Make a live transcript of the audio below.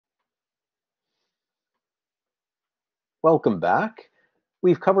Welcome back.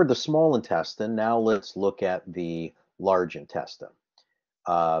 We've covered the small intestine. Now let's look at the large intestine.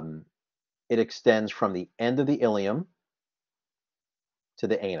 Um, it extends from the end of the ileum to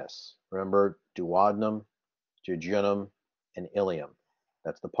the anus. Remember, duodenum, jejunum, and ileum.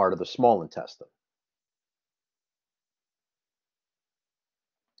 That's the part of the small intestine.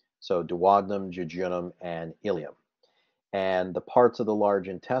 So duodenum, jejunum, and ileum. And the parts of the large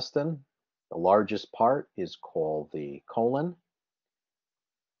intestine, the largest part is called the colon.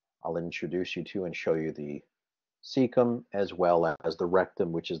 I'll introduce you to and show you the cecum as well as the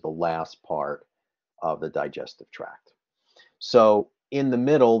rectum, which is the last part of the digestive tract. So in the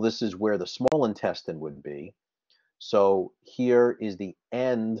middle, this is where the small intestine would be. So here is the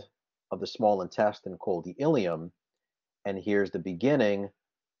end of the small intestine called the ileum, and here's the beginning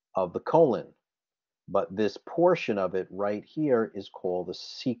of the colon. But this portion of it right here is called the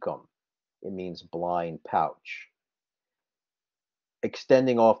cecum. It means blind pouch.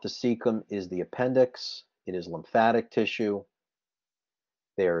 Extending off the cecum is the appendix. It is lymphatic tissue.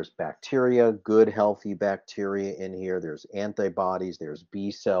 There's bacteria, good healthy bacteria in here. There's antibodies, there's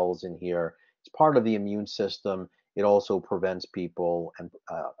B cells in here. It's part of the immune system. It also prevents people and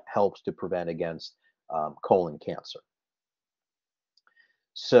helps to prevent against colon cancer.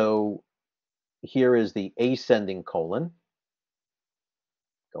 So here is the ascending colon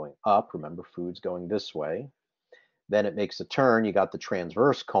going up. Remember, food's going this way. Then it makes a turn. You got the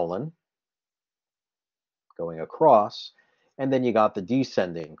transverse colon going across, and then you got the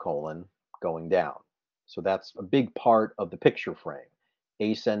descending colon going down. So that's a big part of the picture frame.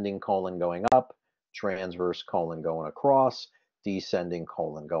 Ascending colon going up, transverse colon going across, descending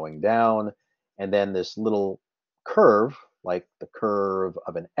colon going down, and then this little curve, like the curve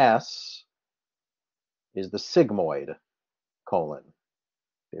of an S, is the sigmoid colon.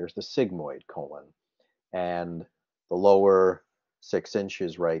 There's the sigmoid colon. And the lower 6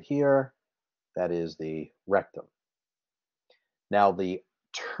 inches right here, that is the rectum. Now the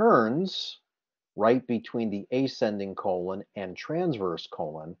turns right between the ascending colon and transverse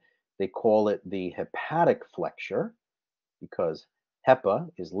colon, they call it the hepatic flexure because hepa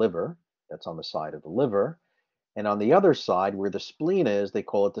is liver, that's on the side of the liver. And on the other side, where the spleen is, they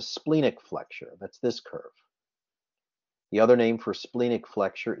call it the splenic flexure. That's this curve. The other name for splenic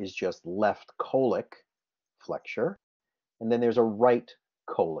flexure is just left colic flexure. And then there's a right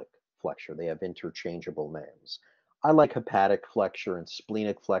colic flexure. They have interchangeable names. I like hepatic flexure and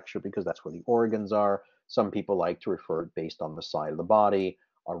splenic flexure because that's where the organs are. Some people like to refer it based on the side of the body,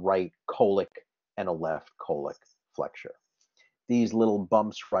 a right colic and a left colic flexure. These little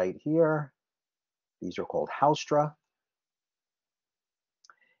bumps right here, these are called haustra.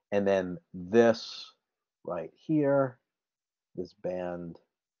 And then this right here, this band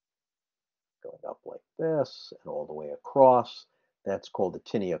going up like this and all the way across, that's called the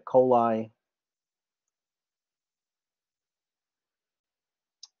tinea coli.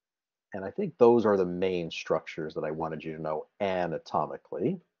 And I think those are the main structures that I wanted you to know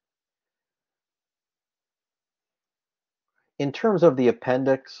anatomically. In terms of the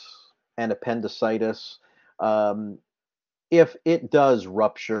appendix and appendicitis, um, if it does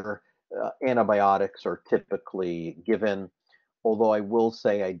rupture, antibiotics are typically given. Although I will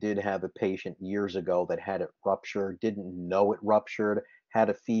say I did have a patient years ago that had it rupture, didn't know it ruptured,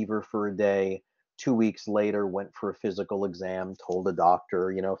 had a fever for a day. 2 weeks later, went for a physical exam, told the doctor,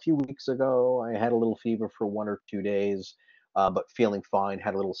 a few weeks ago I had a little fever for 1 or 2 days, but feeling fine,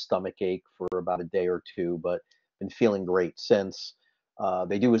 had a little stomach ache for about a day or two, but been feeling great since.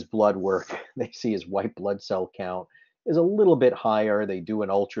 They do his blood work. They see his white blood cell count is a little bit higher. They do an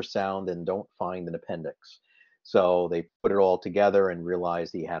ultrasound and don't find an appendix. So they put it all together and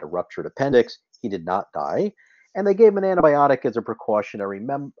realized he had a ruptured appendix. He did not die, and they gave him an antibiotic as a precautionary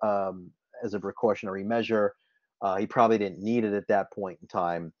measure. He probably didn't need it at that point in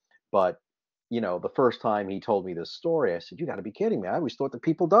time, but the first time he told me this story, I said, "You got to be kidding me! I always thought that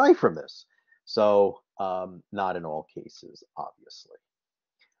people die from this." So not in all cases, obviously.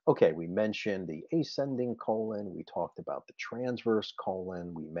 Okay, we mentioned the ascending colon. We talked about the transverse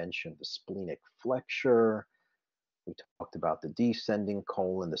colon. We mentioned the splenic flexure. We talked about the descending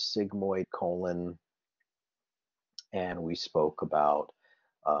colon, the sigmoid colon, and we spoke about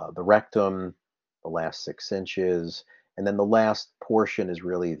the rectum, the last 6 inches, and then the last portion is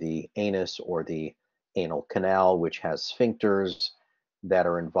really the anus or the anal canal, which has sphincters that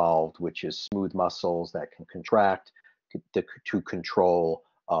are involved, which is smooth muscles that can contract to control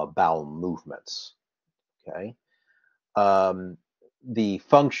bowel movements. Okay. Um, the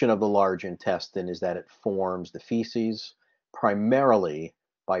function of the large intestine is that it forms the feces primarily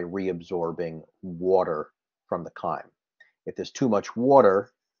by reabsorbing water from the chyme. If there's too much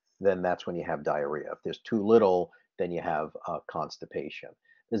water, then that's when you have diarrhea. If there's too little, then you have constipation.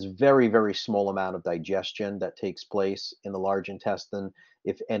 There's very, very small amount of digestion that takes place in the large intestine.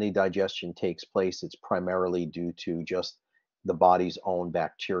 If any digestion takes place, it's primarily due to just the body's own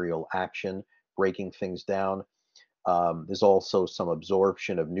bacterial action, breaking things down. There's also some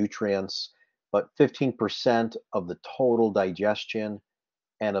absorption of nutrients, but 15% of the total digestion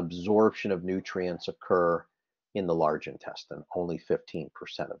and absorption of nutrients occur in the large intestine, only 15%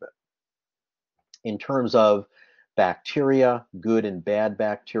 of it. In terms of bacteria, good and bad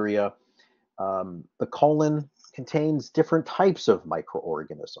bacteria, the colon contains different types of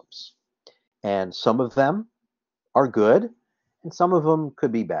microorganisms, and some of them are good, and some of them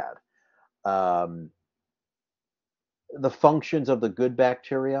could be bad. Um, the functions of the good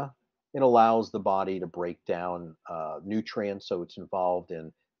bacteria, it allows the body to break down nutrients, so it's involved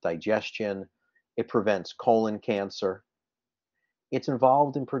in digestion. It prevents colon cancer. It's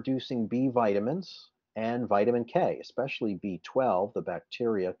involved in producing B vitamins and vitamin K, especially B12. The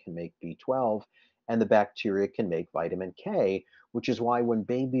bacteria can make B12, and the bacteria can make vitamin K, which is why when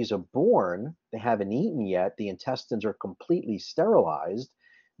babies are born, they haven't eaten yet, the intestines are completely sterilized.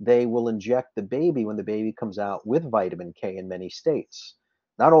 They will inject the baby when the baby comes out with vitamin K in many states.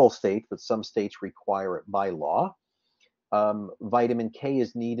 Not all states, but some states require it by law. Vitamin K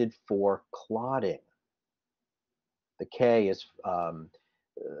is needed for clotting. The K is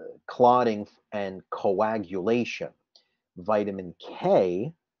clotting and coagulation. Vitamin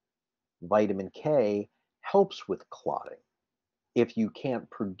K, vitamin K helps with clotting. If you can't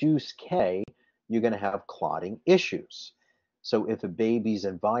produce K, you're going to have clotting issues. So if a baby's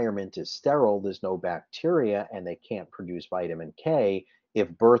environment is sterile, there's no bacteria, and they can't produce vitamin K, if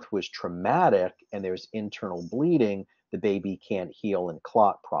birth was traumatic and there's internal bleeding, the baby can't heal and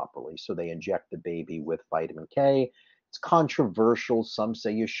clot properly. So they inject the baby with vitamin K. It's controversial. Some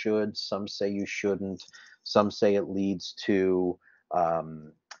say you should, some say you shouldn't. Some say it leads to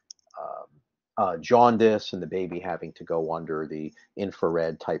um, jaundice and the baby having to go under the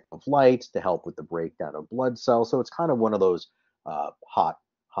infrared type of lights to help with the breakdown of blood cells. So it's kind of one of those hot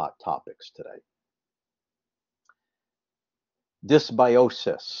topics today.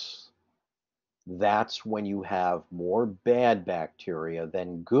 Dysbiosis. That's when you have more bad bacteria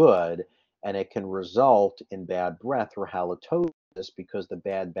than good, and it can result in bad breath or halitosis because the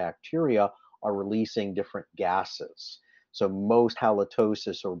bad bacteria are releasing different gases. So most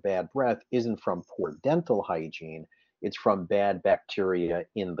halitosis or bad breath isn't from poor dental hygiene, it's from bad bacteria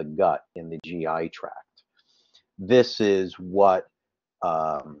in the gut, in the GI tract. This is what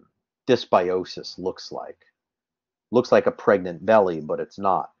um, dysbiosis looks like. Looks like a pregnant belly, but it's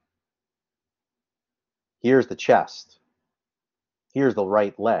not. Here's the chest. Here's the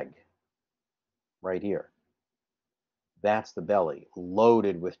right leg, right here. That's the belly,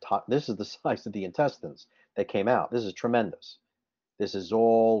 loaded with this is the size of the intestines that came out. This is tremendous. This is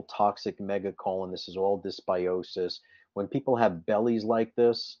all toxic megacolon. This is all dysbiosis. When people have bellies like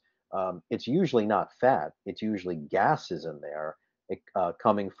this, it's usually not fat. It's usually gases in there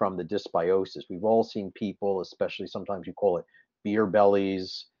coming from the dysbiosis. We've all seen people, especially sometimes you call it beer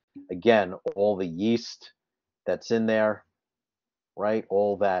bellies. Again, all the yeast that's in there, right?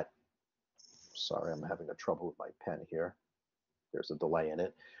 All that. Sorry, I'm having a trouble with my pen here. There's a delay in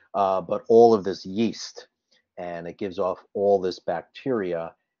it. But all of this yeast, and it gives off all this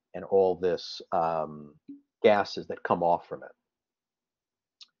bacteria and all this gases that come off from it.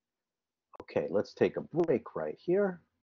 Okay, let's take a break right here.